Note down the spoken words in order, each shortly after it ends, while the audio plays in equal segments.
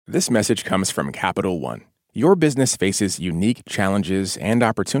This message comes from Capital One. Your business faces unique challenges and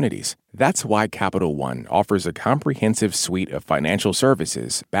opportunities. That's why Capital One offers a comprehensive suite of financial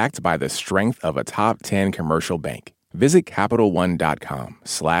services backed by the strength of a top 10 commercial bank. Visit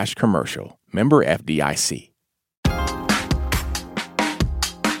CapitalOne.com/commercial. Member FDIC.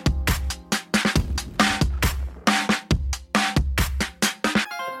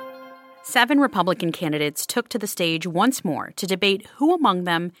 Seven Republican candidates took to the stage once more to debate who among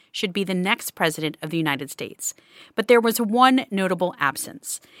them should be the next president of the United States. But there was one notable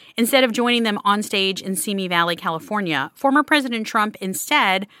absence. Instead of joining them on stage in Simi Valley, California, former President Trump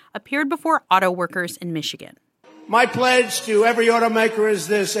instead appeared before auto workers in Michigan. My pledge to every automaker is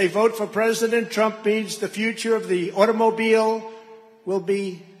this: a vote for President Trump means the future of the automobile will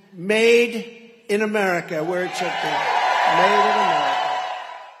be made in America, where it should be. Made in America.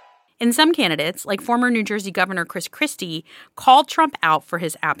 And some candidates, like former New Jersey Governor Chris Christie, called Trump out for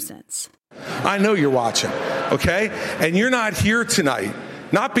his absence. I know you're watching, okay? And you're not here tonight,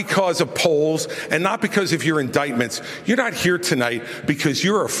 not because of polls and not because of your indictments. You're not here tonight because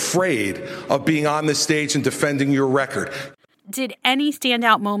you're afraid of being on the stage and defending your record. Did any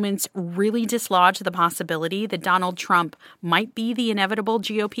standout moments really dislodge the possibility that Donald Trump might be the inevitable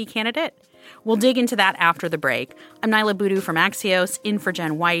GOP candidate? We'll dig into that after the break. I'm Nyla Boodoo from Axios, in for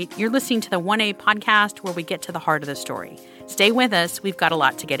Jen White. You're listening to the 1A podcast, where we get to the heart of the story. Stay with us. We've got a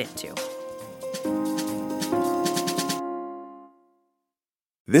lot to get into.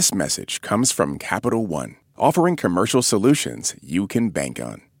 This message comes from Capital One, offering commercial solutions you can bank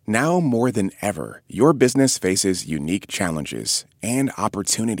on. Now more than ever, your business faces unique challenges and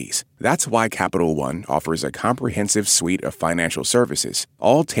opportunities. That's why Capital One offers a comprehensive suite of financial services,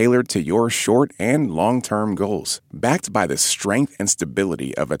 all tailored to your short and long-term goals. Backed by the strength and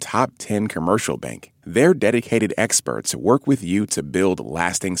stability of a top 10 commercial bank, their dedicated experts work with you to build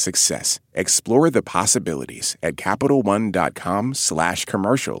lasting success. Explore the possibilities at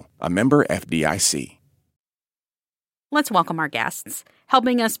CapitalOne.com/commercial, a member FDIC. Let's welcome our guests.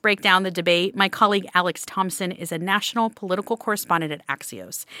 Helping us break down the debate, my colleague Alex Thompson is a national political correspondent at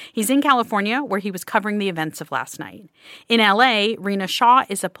Axios. He's in California, where he was covering the events of last night. In LA, Rena Shaw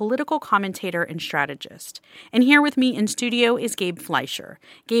is a political commentator and strategist. And here with me in studio is Gabe Fleischer.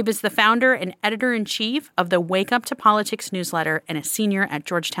 Gabe is the founder and editor-in-chief of the Wake Up to Politics newsletter and a senior at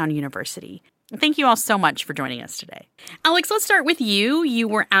Georgetown University. Thank you all so much for joining us today. Alex, let's start with you. You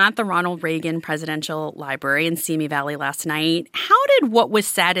were at the Ronald Reagan Presidential Library in Simi Valley last night. How did what was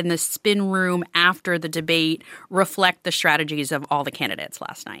said in the spin room after the debate reflect the strategies of all the candidates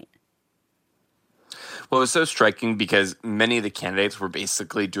last night? Well, it was so striking because many of the candidates were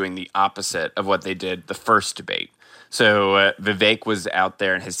basically doing the opposite of what they did the first debate. So Vivek was out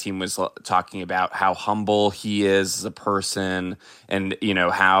there and his team was talking about how humble he is as a person and, you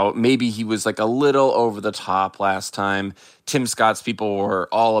know, how maybe he was like a little over the top last time. Tim Scott's people were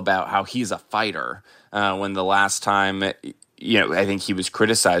all about how he's a fighter when the last time, you know, I think he was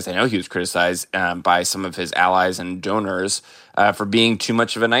criticized. I know he was criticized by some of his allies and donors for being too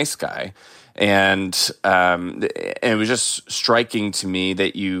much of a nice guy. And it was just striking to me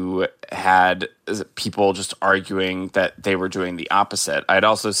that you had people just arguing that they were doing the opposite. I'd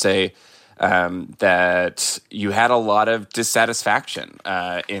also say that you had a lot of dissatisfaction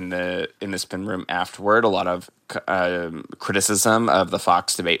in the spin room afterward, a lot of criticism of the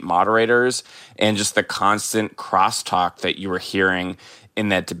Fox debate moderators, and just the constant crosstalk that you were hearing in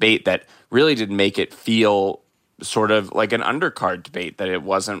that debate that really did make it feel sort of like an undercard debate, that it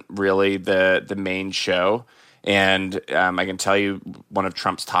wasn't really the main show. And I can tell you one of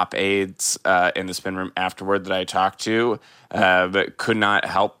Trump's top aides in the spin room afterward that I talked to but could not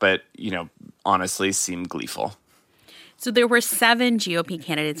help but, you know, honestly seem gleeful. So there were 7 GOP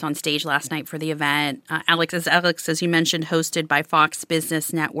candidates on stage last night for the event. Alex, as you mentioned, hosted by Fox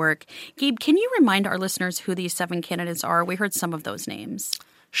Business Network. Gabe, can you remind our listeners who these 7 candidates are? We heard some of those names.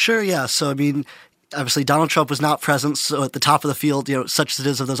 Sure, yeah. So, I mean, obviously, Donald Trump was not present, so at the top of the field, you know, such as it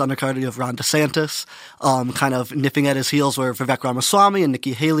is of those undercard, you have Ron DeSantis, kind of nipping at his heels were Vivek Ramaswamy and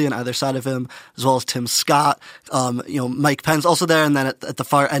Nikki Haley on either side of him, as well as Tim Scott, you know, Mike Pence also there, and then at the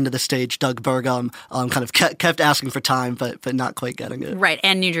far end of the stage, Doug Burgum, kind of kept asking for time, but not quite getting it. Right,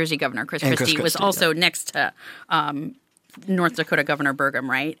 and New Jersey Governor Chris Christie was also next to North Dakota Governor Burgum,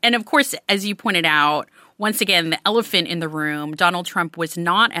 right? And of course, as you pointed out, once again, the elephant in the room, Donald Trump was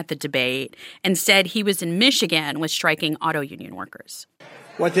not at the debate. Instead, he was in Michigan with striking auto union workers.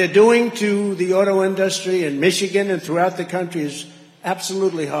 What they're doing to the auto industry in Michigan and throughout the country is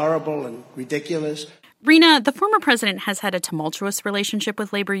absolutely horrible and ridiculous. Rena, the former president has had a tumultuous relationship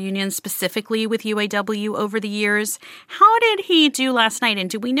with labor unions, specifically with UAW, over the years. How did he do last night? And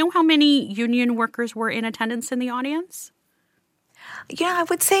do we know how many union workers were in attendance in the audience? Yeah, I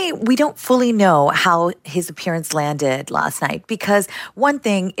would say we don't fully know how his appearance landed last night, because one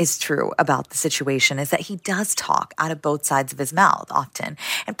thing is true about the situation is that he does talk out of both sides of his mouth often.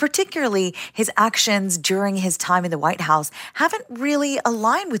 And particularly his actions during his time in the White House haven't really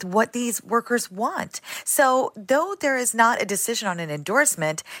aligned with what these workers want. So though there is not a decision on an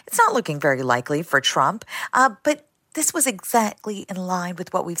endorsement, it's not looking very likely for Trump. But this was exactly in line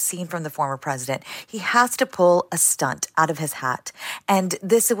with what we've seen from the former president. He has to pull a stunt out of his hat. And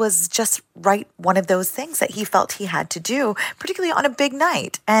this was just one of those things that he felt he had to do, particularly on a big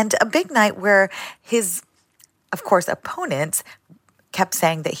night. And a big night where his, of course, opponents kept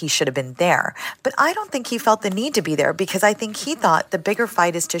saying that he should have been there. But I don't think he felt the need to be there, because I think he thought the bigger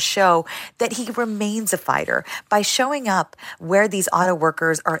fight is to show that he remains a fighter by showing up where these auto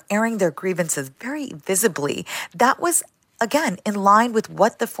workers are airing their grievances very visibly. That was, again, in line with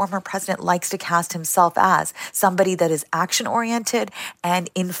what the former president likes to cast himself as, somebody that is action-oriented and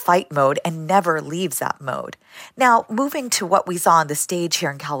in fight mode and never leaves that mode. Now, moving to what we saw on the stage here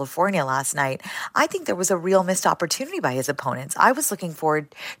in California last night, I think there was a real missed opportunity by his opponents. I was looking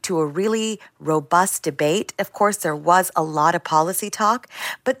forward to a really robust debate. Of course, there was a lot of policy talk,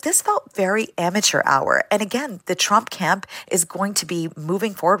 but this felt very amateur hour. And again, the Trump camp is going to be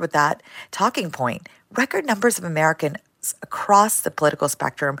moving forward with that talking point. Record numbers of Americans across the political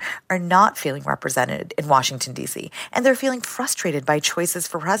spectrum are not feeling represented in Washington, D.C., and they're feeling frustrated by choices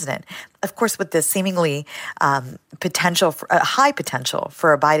for president. Of course, with the seemingly high potential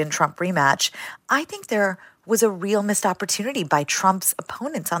for a Biden-Trump rematch, I think there was a real missed opportunity by Trump's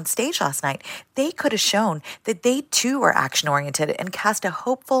opponents on stage last night. They could have shown that they too are action-oriented and cast a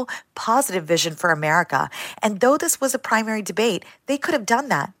hopeful, positive vision for America. And though this was a primary debate, they could have done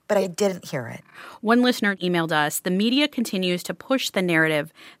that, but I didn't hear it. One listener emailed us, the media continues to push the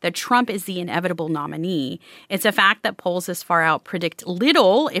narrative that Trump is the inevitable nominee. It's a fact that polls this far out predict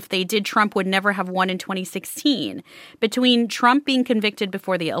little. If they did, Trump would never have won in 2016. Between Trump being convicted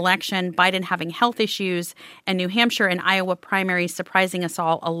before the election, Biden having health issues, and New Hampshire and Iowa primaries surprising us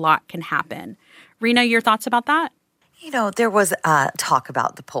all, a lot can happen. Rena, your thoughts about that? You know, there was talk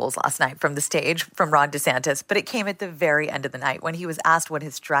about the polls last night from the stage from Ron DeSantis, but it came at the very end of the night when he was asked what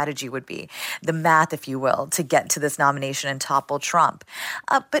his strategy would be, the math, if you will, to get to this nomination and topple Trump.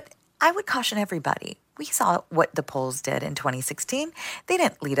 But I would caution everybody. We saw what the polls did in 2016. They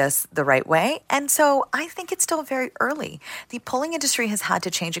didn't lead us the right way. And so I think it's still very early. The polling industry has had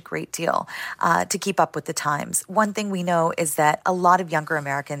to change a great deal to keep up with the times. One thing we know is that a lot of younger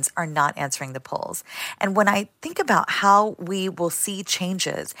Americans are not answering the polls. And when I think about how we will see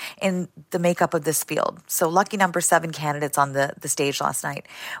changes in the makeup of this field, so lucky number 7 candidates on the stage last night,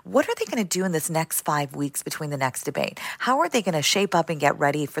 what are they going to do in this next 5 weeks between the next debate? How are they going to shape up and get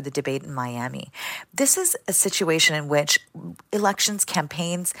ready for the debate in Miami? This is a situation in which elections,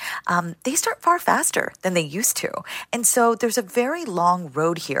 campaigns, they start far faster than they used to. And so there's a very long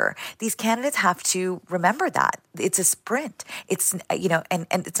road here. These candidates have to remember that. It's a sprint. It's, and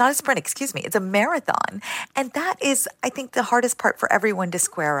it's not a sprint, it's a marathon. And that is, I think, the hardest part for everyone to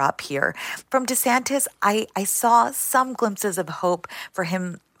square up here. From DeSantis, I saw some glimpses of hope for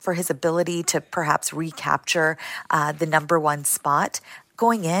him, for his ability to perhaps recapture the number 1 spot.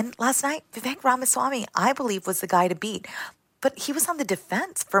 Going in last night, Vivek Ramaswamy, I believe, was the guy to beat. But he was on the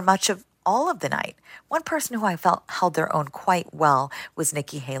defense for much of all of the night. One person who I felt held their own quite well was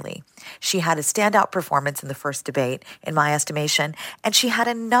Nikki Haley. She had a standout performance in the first debate, in my estimation, and she had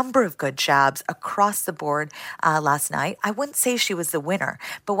a number of good jabs across the board last night. I wouldn't say she was the winner,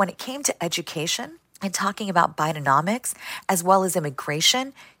 but when it came to education and talking about Bidenomics as well as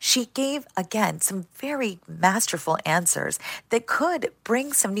immigration, she gave, again, some very masterful answers that could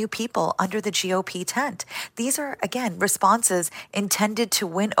bring some new people under the GOP tent. These are, again, responses intended to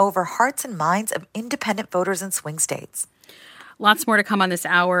win over hearts and minds of independent voters in swing states. Lots more to come on this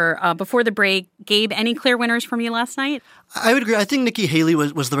hour. Before the break, Gabe, any clear winners from you last night? I would agree. I think Nikki Haley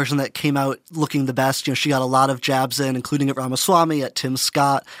was the person that came out looking the best. She got a lot of jabs in, including at Ramaswamy, at Tim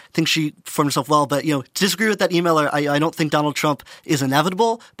Scott. I think she performed herself well. But, to disagree with that emailer, I don't think Donald Trump is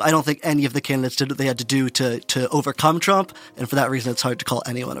inevitable, but I don't think any of the candidates did what they had to do to overcome Trump. And for that reason, it's hard to call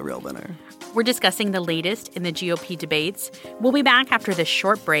anyone a real winner. We're discussing the latest in the GOP debates. We'll be back after this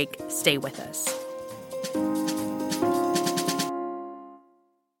short break. Stay with us.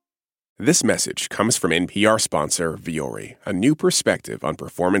 This message comes from NPR sponsor Vuori, a new perspective on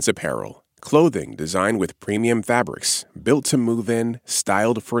performance apparel. Clothing designed with premium fabrics, built to move in,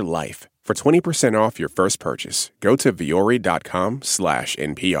 styled for life. For 20% off your first purchase, go to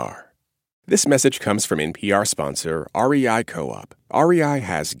vuori.com/NPR. This message comes from NPR sponsor REI Co-op. REI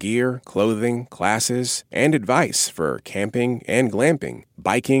has gear, clothing, classes, and advice for camping and glamping,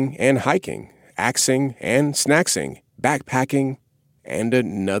 biking and hiking, axing and snacksing, backpacking, and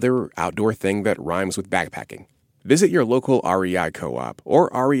another outdoor thing that rhymes with backpacking. Visit your local REI Co-op or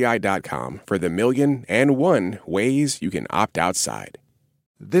rei.com for the 1,000,001 ways you can opt outside.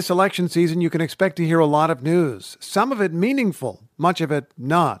 This election season, you can expect to hear a lot of news, some of it meaningful, much of it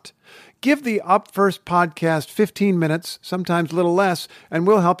not. Give the Up First podcast 15 minutes, sometimes a little less, and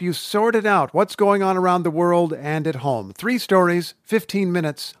we'll help you sort it out, what's going on around the world and at home. 3 stories, 15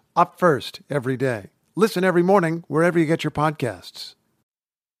 minutes, Up First every day. Listen every morning wherever you get your podcasts.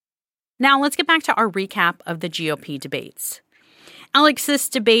 Now let's get back to our recap of the GOP debates. Alex, this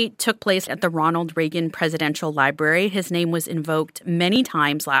debate took place at the Ronald Reagan Presidential Library. His name was invoked many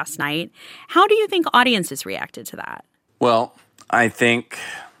times last night. How do you think audiences reacted to that? Well, I think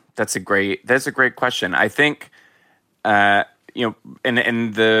that's a great question. I think, and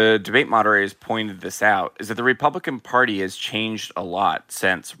the debate moderators pointed this out, is that the Republican Party has changed a lot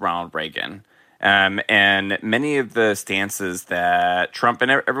since Ronald Reagan. And many of the stances that Trump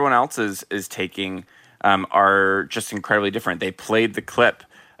and everyone else is taking are just incredibly different. They played the clip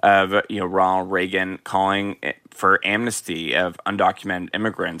of Ronald Reagan calling for amnesty of undocumented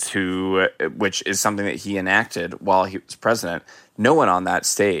immigrants, which is something that he enacted while he was president. No one on that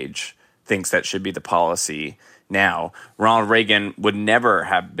stage thinks that should be the policy now. Ronald Reagan would never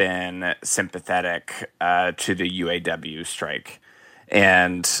have been sympathetic to the UAW strike.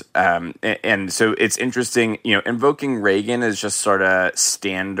 And so it's interesting, invoking Reagan is just sort of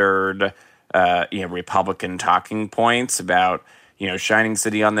standard Republican talking points about, shining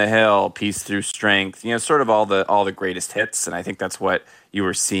city on the hill, peace through strength, sort of all the greatest hits. And I think that's what you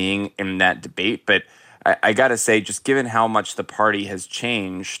were seeing in that debate. But I got to say, just given how much the party has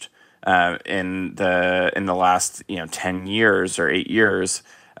changed in the last 10 years or 8 years,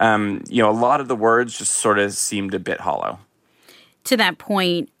 a lot of the words just sort of seemed a bit hollow. To that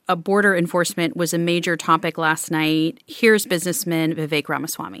point, border enforcement was a major topic last night. Here's businessman Vivek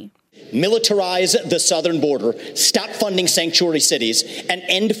Ramaswamy. Militarize the southern border, stop funding sanctuary cities, and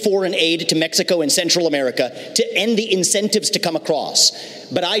end foreign aid to Mexico and Central America to end the incentives to come across.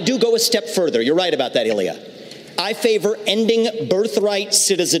 But I do go a step further. You're right about that, Ilya. I favor ending birthright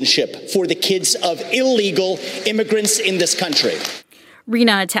citizenship for the kids of illegal immigrants in this country.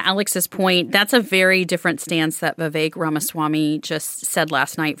 Rena, to Alex's point, that's a very different stance that Vivek Ramaswamy just said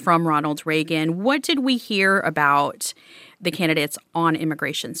last night from Ronald Reagan. What did we hear about the candidates on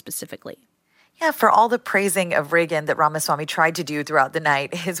immigration specifically? Yeah, for all the praising of Reagan that Ramaswamy tried to do throughout the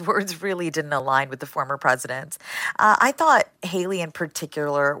night, his words really didn't align with the former president. I thought Haley in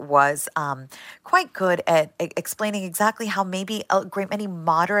particular was quite good at explaining exactly how maybe a great many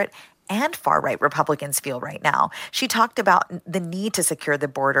moderate and far-right Republicans feel right now. She talked about the need to secure the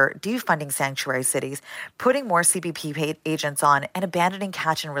border, defunding sanctuary cities, putting more CBP agents on, and abandoning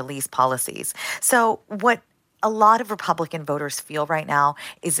catch-and-release policies. So what a lot of Republican voters feel right now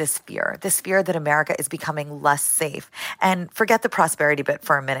is this fear that America is becoming less safe. And forget the prosperity bit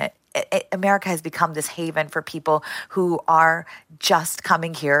for a minute. America has become this haven for people who are just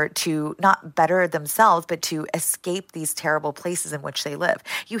coming here to not better themselves, but to escape these terrible places in which they live.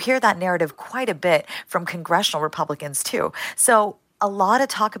 You hear that narrative quite a bit from congressional Republicans, too. So a lot of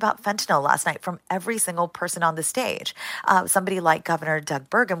talk about fentanyl last night from every single person on the stage. Somebody like Governor Doug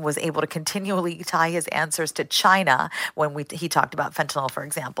Burgum was able to continually tie his answers to China when he talked about fentanyl, for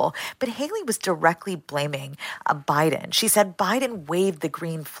example. But Haley was directly blaming Biden. She said Biden waved the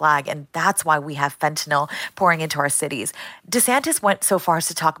green flag, and that's why we have fentanyl pouring into our cities. DeSantis went so far as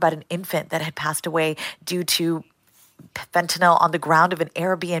to talk about an infant that had passed away due to fentanyl on the ground of an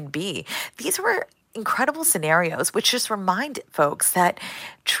Airbnb. These were incredible scenarios, which just remind folks that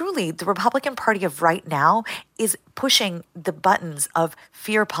truly the Republican Party of right now is pushing the buttons of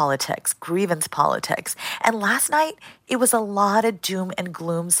fear politics, grievance politics. And last night, it was a lot of doom and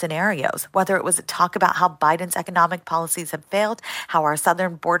gloom scenarios, whether it was a talk about how Biden's economic policies have failed, how our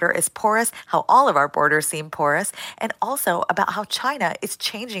southern border is porous, how all of our borders seem porous, and also about how China is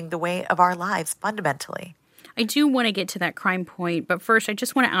changing the way of our lives fundamentally. I do want to get to that crime point, but first I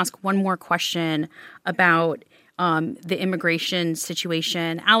just want to ask one more question about the immigration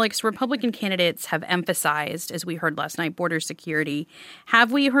situation. Alex, Republican candidates have emphasized, as we heard last night, border security.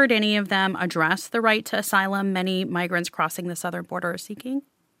 Have we heard any of them address the right to asylum many migrants crossing the southern border are seeking?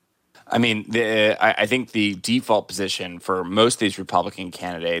 I mean, I think the default position for most of these Republican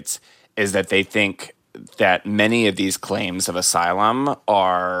candidates is that they think that many of these claims of asylum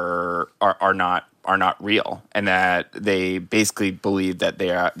are not real, and that they basically believe that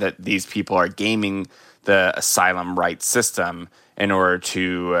that these people are gaming the asylum rights system in order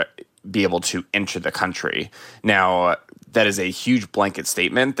to be able to enter the country. Now, that is a huge blanket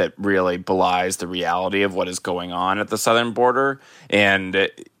statement that really belies the reality of what is going on at the southern border. And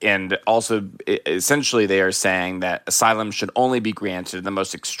also, essentially, they are saying that asylum should only be granted in the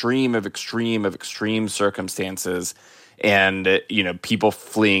most extreme of extreme circumstances. And, people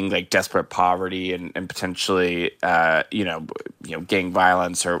fleeing like desperate poverty and potentially, gang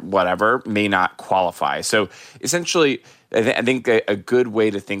violence or whatever may not qualify. So essentially, I think a good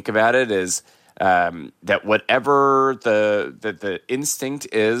way to think about it is that whatever the instinct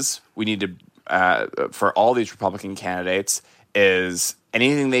is, we need to, for all these Republican candidates, is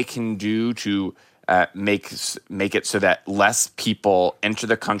anything they can do to make it so that less people enter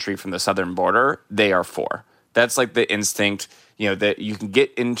the country from the southern border, they are for. That's like the instinct, that you can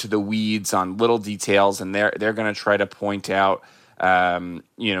get into the weeds on little details, and they're going to try to point out,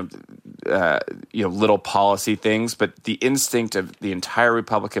 little policy things. But the instinct of the entire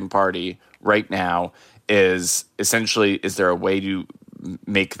Republican Party right now is essentially, is there a way to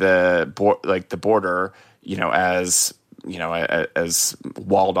make the border, as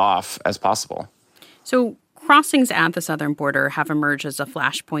walled off as possible? So crossings at the southern border have emerged as a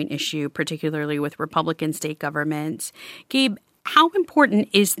flashpoint issue, particularly with Republican state governments. Gabe, how important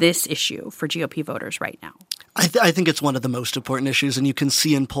is this issue for GOP voters right now? I think it's one of the most important issues, and you can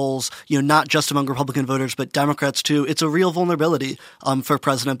see in polls, not just among Republican voters, but Democrats too. It's a real vulnerability for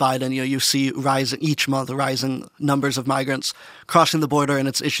President Biden. You see rising numbers of migrants crossing the border, and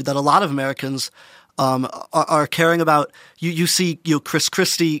it's an issue that a lot of Americans are caring about. You see, Chris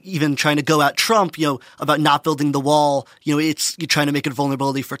Christie even trying to go at Trump, about not building the wall. You're trying to make it a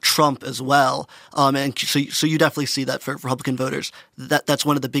vulnerability for Trump as well. And so you definitely see that for Republican voters. That's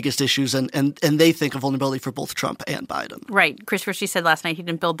one of the biggest issues, and they think a vulnerability for both Trump and Biden. Right. Chris Christie said last night he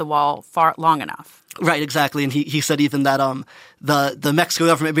didn't build the wall long enough. Right, exactly. And he said even that the Mexico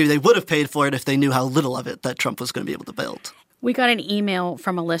government, maybe they would have paid for it if they knew how little of it that Trump was going to be able to build. We got an email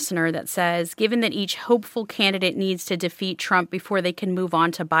from a listener that says, given that each hopeful candidate needs to defeat Trump before they can move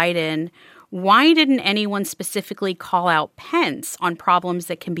on to Biden, why didn't anyone specifically call out Pence on problems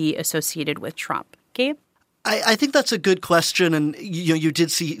that can be associated with Trump? Gabe? I think that's a good question, and you did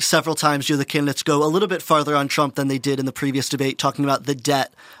see several times the candidates go a little bit farther on Trump than they did in the previous debate, talking about the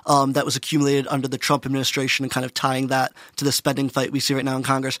debt that was accumulated under the Trump administration and kind of tying that to the spending fight we see right now in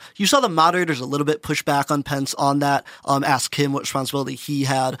Congress. You saw the moderators a little bit push back on Pence on that, ask him what responsibility he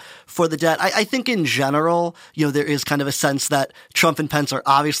had for the debt. I think in general, there is kind of a sense that Trump and Pence are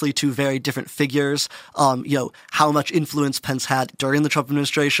obviously two very different figures. How much influence Pence had during the Trump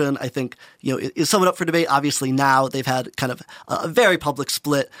administration, I think, is somewhat up for debate. Obviously, now they've had kind of a very public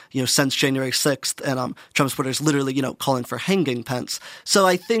split, since January 6th, and Trump supporters literally, calling for hanging Pence. So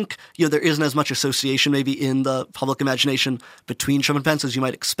I think, there isn't as much association maybe in the public imagination between Trump and Pence as you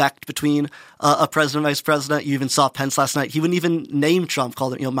might expect between a president and vice president. You even saw Pence last night. He wouldn't even name Trump,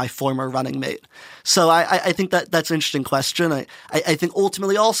 called it, my former running mate. So I think that's an interesting question. I think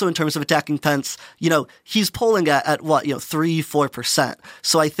ultimately also in terms of attacking Pence, he's polling at what, 3-4%.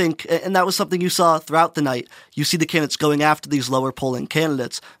 So I think, and that was something you saw throughout the night. You see the candidates going after these lower polling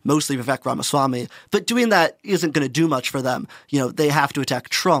candidates, mostly Vivek Ramaswamy, but doing that isn't going to do much for them. They have to attack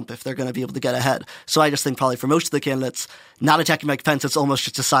Trump if they're going to be able to get ahead. So I just think probably for most of the candidates, not attacking Mike Pence, it's almost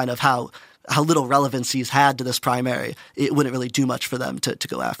just a sign of how little relevance he's had to this primary. It wouldn't really do much for them to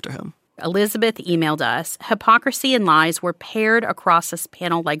go after him. Elizabeth emailed us, hypocrisy and lies were paired across this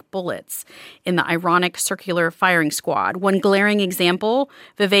panel like bullets in the ironic circular firing squad. One glaring example,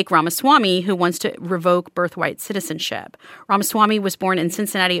 Vivek Ramaswamy, who wants to revoke birthright citizenship. Ramaswamy was born in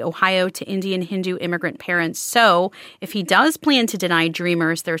Cincinnati, Ohio, to Indian Hindu immigrant parents. So if he does plan to deny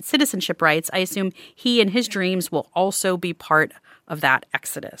Dreamers their citizenship rights, I assume he and his dreams will also be part of that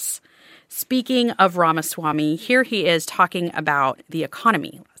exodus. Speaking of Ramaswamy, here he is talking about the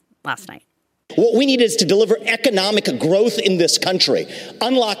economy last night. What we need is to deliver economic growth in this country,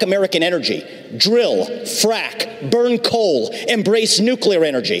 unlock American energy, drill, frack, burn coal, embrace nuclear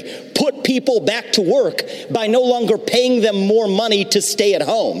energy, put people back to work by no longer paying them more money to stay at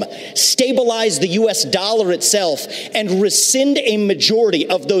home, stabilize the U.S. dollar itself, and rescind a majority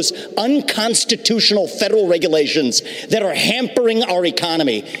of those unconstitutional federal regulations that are hampering our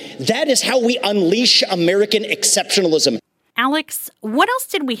economy. That is how we unleash American exceptionalism. Alex, what else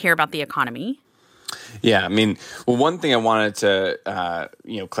did we hear about the economy? Yeah, I mean, well, one thing I wanted to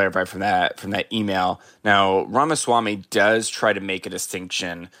clarify from that email. Now, Ramaswamy does try to make a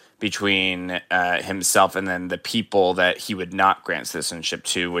distinction between himself and then the people that he would not grant citizenship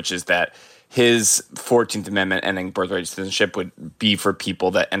to, which is that his 14th Amendment ending birthright citizenship would be for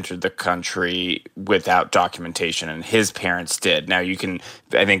people that entered the country without documentation, and his parents did. Now, I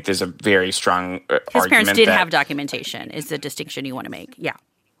think there's a very strong argument. His parents did have documentation, is the distinction you want to make. Yeah.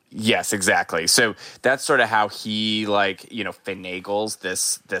 Yes, exactly. So that's sort of how he finagles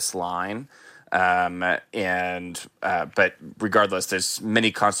this line. But regardless, there's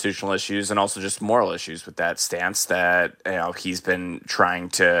many constitutional issues and also just moral issues with that stance that he's been trying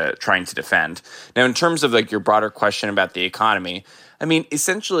to defend. Now, in terms of your broader question about the economy, I mean,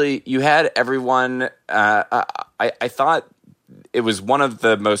 essentially, you had everyone. I thought it was one of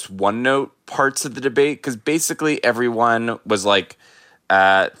the most one-note parts of the debate because basically everyone was like,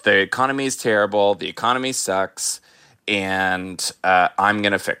 the economy is terrible, the economy sucks, and I'm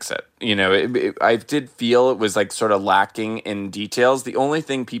going to fix it. I did feel it was sort of lacking in details. The only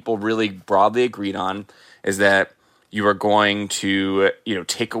thing people really broadly agreed on is that you are going to,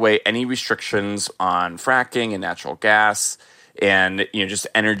 take away any restrictions on fracking and natural gas and, just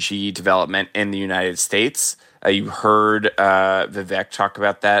energy development in the United States. You heard Vivek talk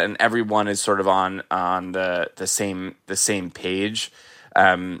about that, and everyone is sort of on the same page.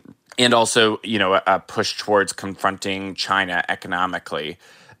 And also, a push towards confronting China economically.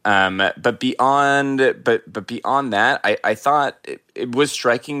 But beyond that, I thought it was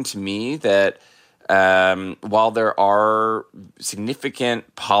striking to me that while there are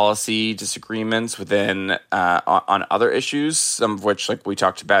significant policy disagreements within on other issues, some of which, we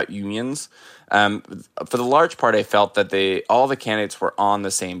talked about unions, for the large part, I felt that all the candidates were on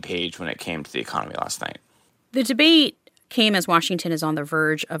the same page when it came to the economy last night. The debate came as Washington is on the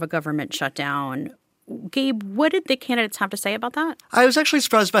verge of a government shutdown. Gabe, what did the candidates have to say about that? I was actually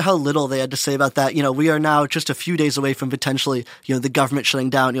surprised by how little they had to say about that. We are now just a few days away from potentially, the government shutting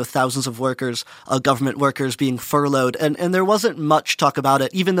down, thousands of workers, government workers being furloughed. And there wasn't much talk about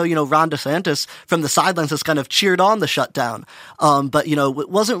it, even though, Ron DeSantis from the sidelines has kind of cheered on the shutdown. But,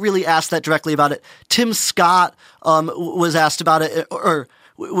 wasn't really asked that directly about it. Tim Scott was asked about it, or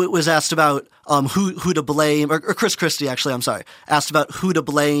was asked about who to blame, or Chris Christie, actually, I'm sorry, asked about who to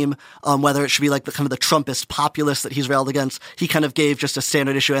blame, whether it should be the kind of the Trumpist populist that he's railed against. He kind of gave just a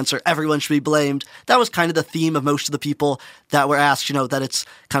standard issue answer. Everyone should be blamed. That was kind of the theme of most of the people that were asked, that it's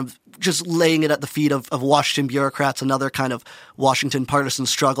kind of just laying it at the feet of Washington bureaucrats, another kind of Washington partisan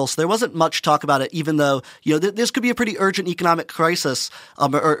struggle. So there wasn't much talk about it, even though, this could be a pretty urgent economic crisis,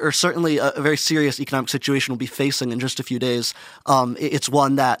 or certainly a very serious economic situation we'll be facing in just a few days. It's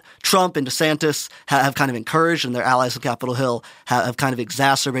one that Trump and DeSantis have kind of encouraged, and their allies at Capitol Hill have kind of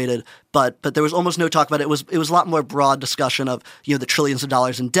exacerbated. But there was almost no talk about it. It was a lot more broad discussion of the trillions of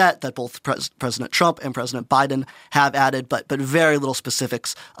dollars in debt that both President Trump and President Biden have added, but very little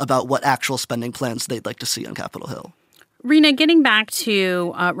specifics about what actual spending plans they'd like to see on Capitol Hill. Rena, getting back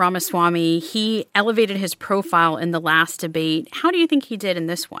to Ramaswamy, he elevated his profile in the last debate. How do you think he did in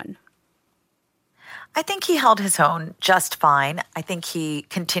this one? I think he held his own just fine. I think he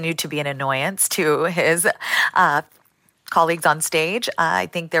continued to be an annoyance to his colleagues on stage. I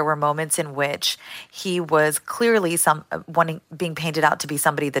think there were moments in which he was clearly being painted out to be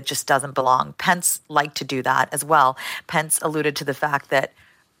somebody that just doesn't belong. Pence liked to do that as well. Pence alluded to the fact that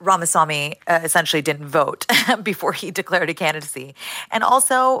Ramaswamy essentially didn't vote before he declared a candidacy. And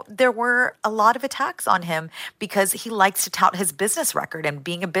also, there were a lot of attacks on him because he likes to tout his business record and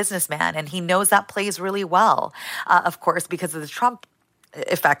being a businessman, and he knows that plays really well, of course, because of the Trump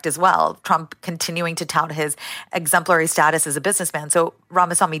effect as well. Trump continuing to tout his exemplary status as a businessman. So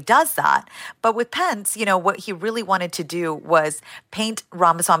Ramaswamy does that. But with Pence, what he really wanted to do was paint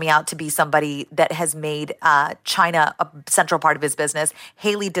Ramaswamy out to be somebody that has made China a central part of his business.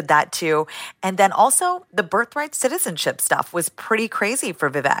 Haley did that too. And then also the birthright citizenship stuff was pretty crazy for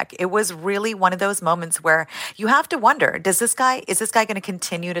Vivek. It was really one of those moments where you have to wonder, is this guy going to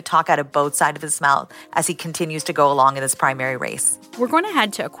continue to talk out of both sides of his mouth as he continues to go along in this primary race? We're going to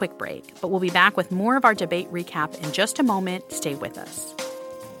head to a quick break, but we'll be back with more of our debate recap in just a moment. Stay with us.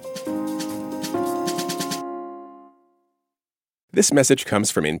 This message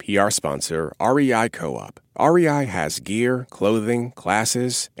comes from NPR sponsor REI Co-op. REI has gear, clothing,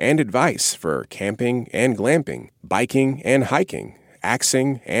 classes, and advice for camping and glamping, biking and hiking,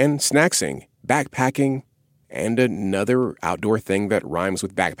 axing and snacksing, backpacking, and another outdoor thing that rhymes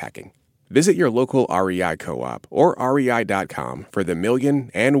with backpacking. Visit your local REI Co-op or rei.com for the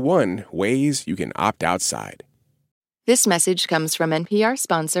 1,000,001 ways you can opt outside. This message comes from NPR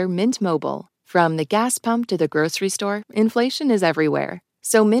sponsor Mint Mobile. From the gas pump to the grocery store, inflation is everywhere.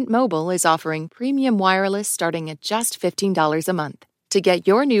 So Mint Mobile is offering premium wireless starting at just $15 a month. To get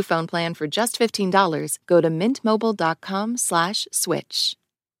your new phone plan for just $15, go to mintmobile.com/switch.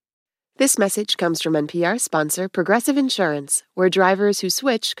 This message comes from NPR sponsor Progressive Insurance, where drivers who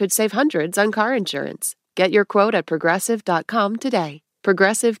switch could save hundreds on car insurance. Get your quote at progressive.com today.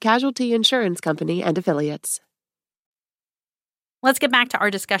 Progressive Casualty Insurance Company and Affiliates. Let's get back to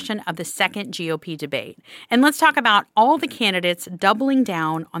our discussion of the second GOP debate. And let's talk about all the candidates doubling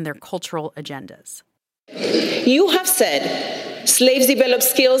down on their cultural agendas. You have said slaves develop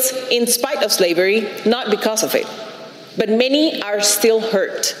skills in spite of slavery, not because of it. But many are still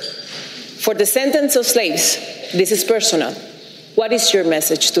hurt. For descendants of slaves, this is personal. What is your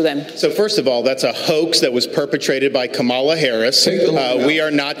message to them? So first of all, that's a hoax that was perpetrated by Kamala Harris. We are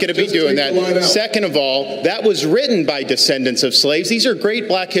not going to be doing that. Second of all, that was written by descendants of slaves. These are great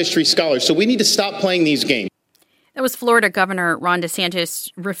Black history scholars, so we need to stop playing these games. That was Florida Governor Ron DeSantis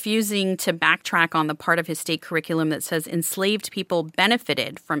refusing to backtrack on the part of his state curriculum that says enslaved people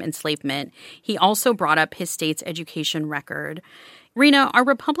benefited from enslavement. He also brought up his state's education record. Rena, are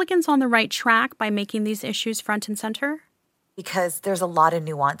Republicans on the right track by making these issues front and center? Because there's a lot of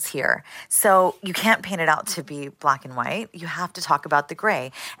nuance here. So you can't paint it out to be black and white. You have to talk about the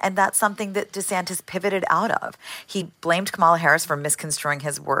gray. And that's something that DeSantis pivoted out of. He blamed Kamala Harris for misconstruing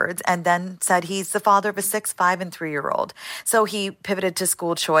his words and then said he's the father of a 6, 5, and 3-year-old. So he pivoted to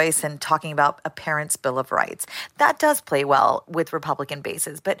school choice and talking about a parent's Bill of Rights. That does play well with Republican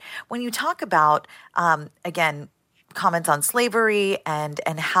bases. But when you talk about, again, comments on slavery and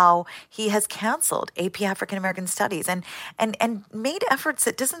how he has canceled AP African American Studies and made efforts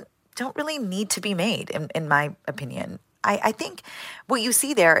that don't really need to be made, in my opinion. I think what you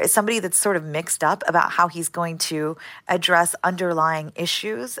see there is somebody that's sort of mixed up about how he's going to address underlying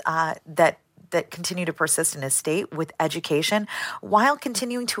issues that continue to persist in his state with education, while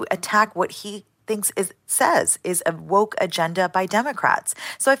continuing to attack what he says is a woke agenda by Democrats.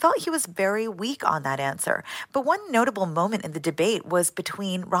 So I felt he was very weak on that answer. But one notable moment in the debate was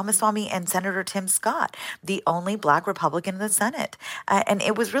between Ramaswamy and Senator Tim Scott, the only Black Republican in the Senate. And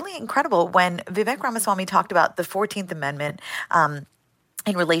it was really incredible when Vivek Ramaswamy talked about the 14th Amendment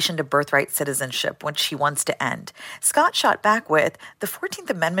in relation to birthright citizenship, which he wants to end. Scott shot back with, the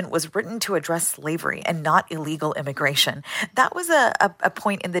 14th Amendment was written to address slavery and not illegal immigration. That was a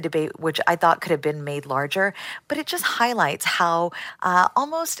point in the debate which I thought could have been made larger, but it just highlights how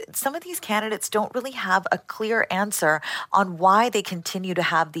almost some of these candidates don't really have a clear answer on why they continue to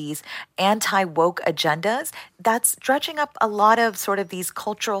have these anti-woke agendas. That's dredging up a lot of sort of these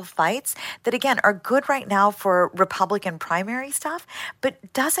cultural fights that, again, are good right now for Republican primary stuff, but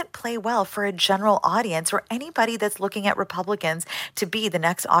doesn't play well for a general audience or anybody that's looking at Republicans to be the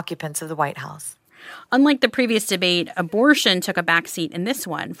next occupants of the White House. Unlike the previous debate, abortion took a backseat in this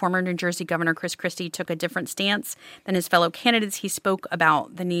one. Former New Jersey Governor Chris Christie took a different stance than his fellow candidates. He spoke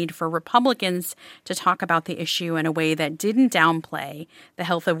about the need for Republicans to talk about the issue in a way that didn't downplay the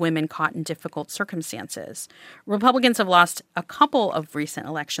health of women caught in difficult circumstances. Republicans have lost a couple of recent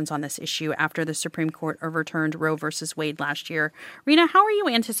elections on this issue after the Supreme Court overturned Roe versus Wade last year. Rena, how are you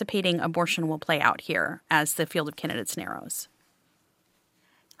anticipating abortion will play out here as the field of candidates narrows?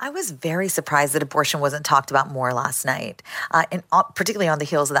 I was very surprised that abortion wasn't talked about more last night, and particularly on the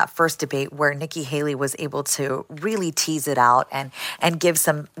heels of that first debate where Nikki Haley was able to really tease it out and give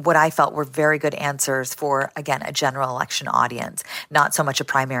some what I felt were very good answers for, again, a general election audience, not so much a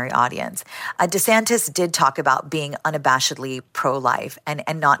primary audience. DeSantis did talk about being unabashedly pro-life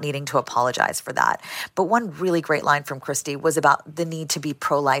and not needing to apologize for that. But one really great line from Christie was about the need to be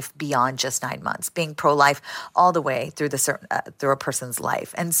pro-life beyond just 9 months, being pro-life all the way through through a person's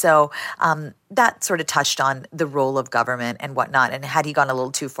life. And so that sort of touched on the role of government and whatnot. And had he gone a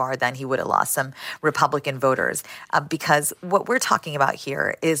little too far, then he would have lost some Republican voters because what we're talking about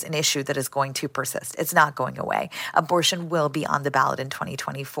here is an issue that is going to persist. It's not going away. Abortion will be on the ballot in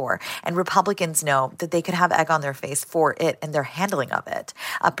 2024. And Republicans know that they could have egg on their face for it and their handling of it,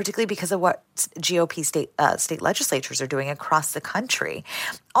 particularly because of what GOP state legislatures are doing across the country.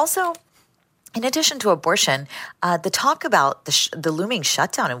 Also, in addition to abortion, the talk about the looming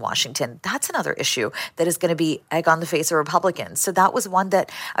shutdown in Washington, that's another issue that is going to be egg on the face of Republicans. So that was one that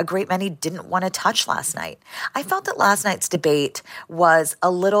a great many didn't want to touch last night. I felt that last night's debate was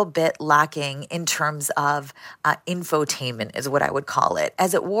a little bit lacking in terms of infotainment, is what I would call it.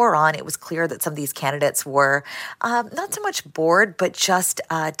 As it wore on, it was clear that some of these candidates were not so much bored, but just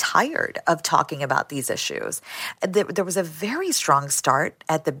tired of talking about these issues. There was a very strong start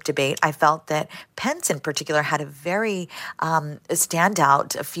at the debate. I felt that that Pence in particular had a very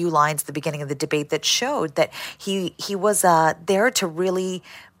standout, a few lines at the beginning of the debate that showed that he was there to really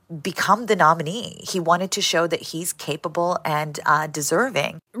become the nominee. He wanted to show that he's capable and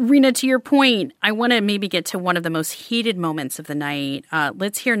deserving. Rena, to your point, I want to maybe get to one of the most heated moments of the night.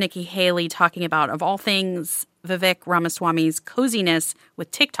 Let's hear Nikki Haley talking about, of all things, Vivek Ramaswamy's coziness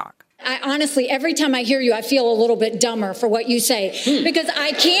with TikTok. I honestly, every time I hear you, I feel a little bit dumber for what you say, because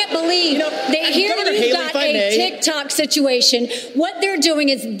I can't believe that here you've got a TikTok situation. What they're doing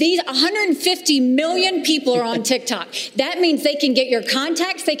is these 150 million people are on TikTok. That means they can get your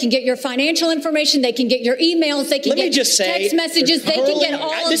contacts, they can get your financial information, they can get your emails, they can get text messages, they can get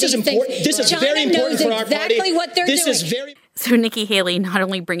all of these things. This is very important for our party. Exactly what they're doing. So Nikki Haley not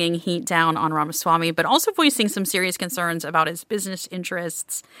only bringing heat down on Ramaswamy, but also voicing some serious concerns about his business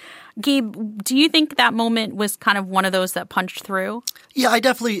interests. Gabe, do you think that moment was kind of one of those that punched through? Yeah, I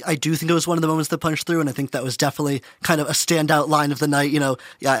do think it was one of the moments that punched through, and I think that was definitely kind of a standout line of the night.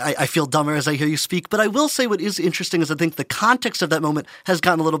 I feel dumber as I hear you speak, but I will say what is interesting is I think the context of that moment has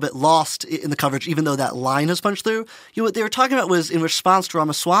gotten a little bit lost in the coverage, even though that line has punched through. What they were talking about was in response to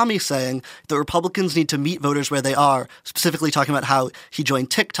Ramaswamy saying that Republicans need to meet voters where they are, specifically talking about how he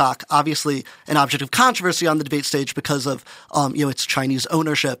joined TikTok, obviously an object of controversy on the debate stage because of, its Chinese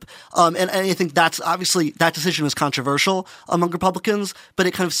ownership. And I think that's obviously that decision is controversial among Republicans, but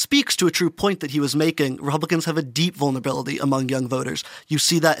it kind of speaks to a true point that he was making. Republicans have a deep vulnerability among young voters. You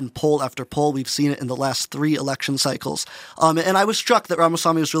see that in poll after poll. We've seen it in the last 3 election cycles. And I was struck that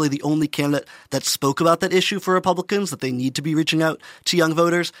Ramaswamy was really the only candidate that spoke about that issue for Republicans, that they need to be reaching out to young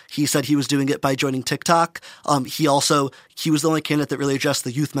voters. He said he was doing it by joining TikTok. He was the only candidate that really addressed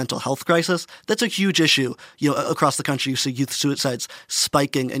the youth mental health crisis. That's a huge issue. Across the country, you see youth suicides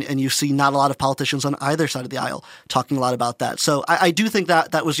spiking, and you see not a lot of politicians on either side of the aisle talking a lot about that. So I do think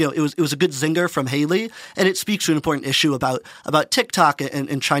that was, it was a good zinger from Haley, and it speaks to an important issue about TikTok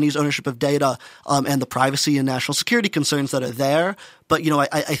and Chinese ownership of data and the privacy and national security concerns that are there. But,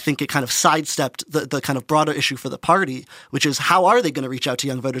 I think it kind of sidestepped the kind of broader issue for the party, which is how are they going to reach out to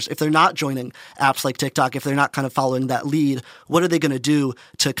young voters if they're not joining apps like TikTok, if they're not kind of following that lead? What are they going to do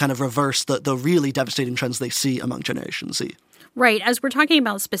to kind of reverse the really devastating trends they see among Generation Z? Right. As we're talking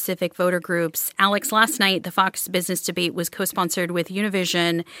about specific voter groups, Alex, last night, the Fox Business Debate was co-sponsored with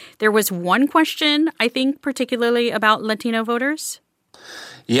Univision. There was one question, I think, particularly about Latino voters.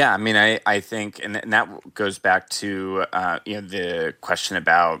 Yeah, I mean, I think, and that goes back to the question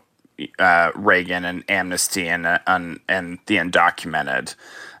about Reagan and amnesty and the undocumented.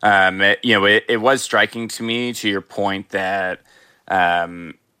 It was striking to me, to your point, that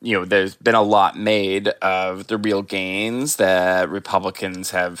there's been a lot made of the real gains that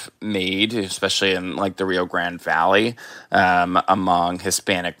Republicans have made, especially in like the Rio Grande Valley, among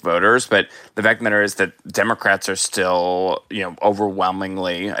Hispanic voters. But the fact of the matter is that Democrats are still,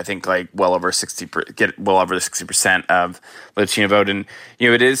 overwhelmingly, I think, like well over the 60% of Latino vote, and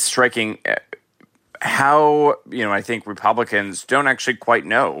it is striking how I think Republicans don't actually quite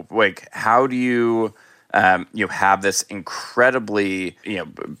know, like, how do you have this incredibly,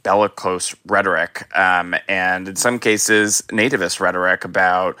 bellicose rhetoric, and in some cases nativist rhetoric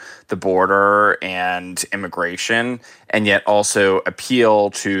about the border and immigration, and yet also appeal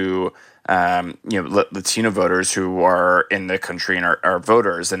to Latino voters who are in the country and are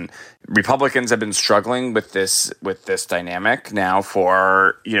voters. And Republicans have been struggling with this dynamic now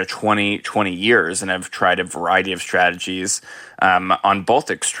for 20 years, and have tried a variety of strategies on both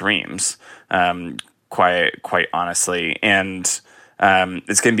extremes. Quite honestly, and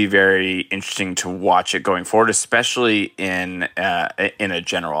it's going to be very interesting to watch it going forward, especially in a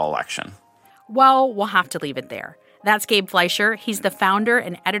general election. Well, we'll have to leave it there. That's Gabe Fleischer. He's the founder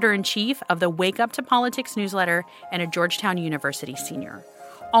and editor-in-chief of the Wake Up to Politics newsletter and a Georgetown University senior.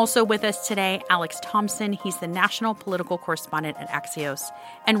 Also with us today, Alex Thompson. He's the national political correspondent at Axios,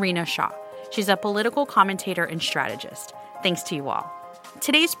 and Rena Shah. She's a political commentator and strategist. Thanks to you all.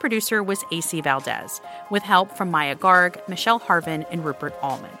 Today's producer was AC Valdez, with help from Maya Garg, Michelle Harvin, and Rupert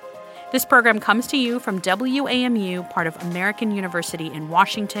Allman. This program comes to you from WAMU, part of American University in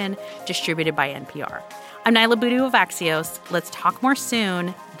Washington, distributed by NPR. I'm Nyla Boodoo of Axios. Let's talk more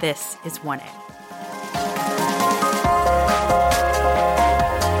soon. This is 1A.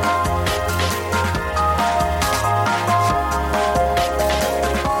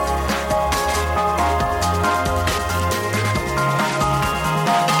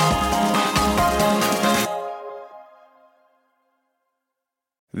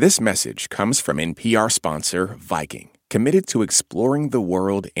 This message comes from NPR sponsor Viking, committed to exploring the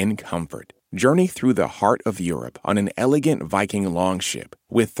world in comfort. Journey through the heart of Europe on an elegant Viking longship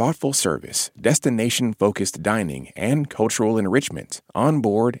with thoughtful service, destination-focused dining, and cultural enrichment on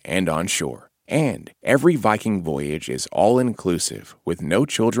board and on shore. And every Viking voyage is all-inclusive with no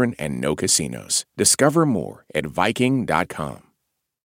children and no casinos. Discover more at Viking.com.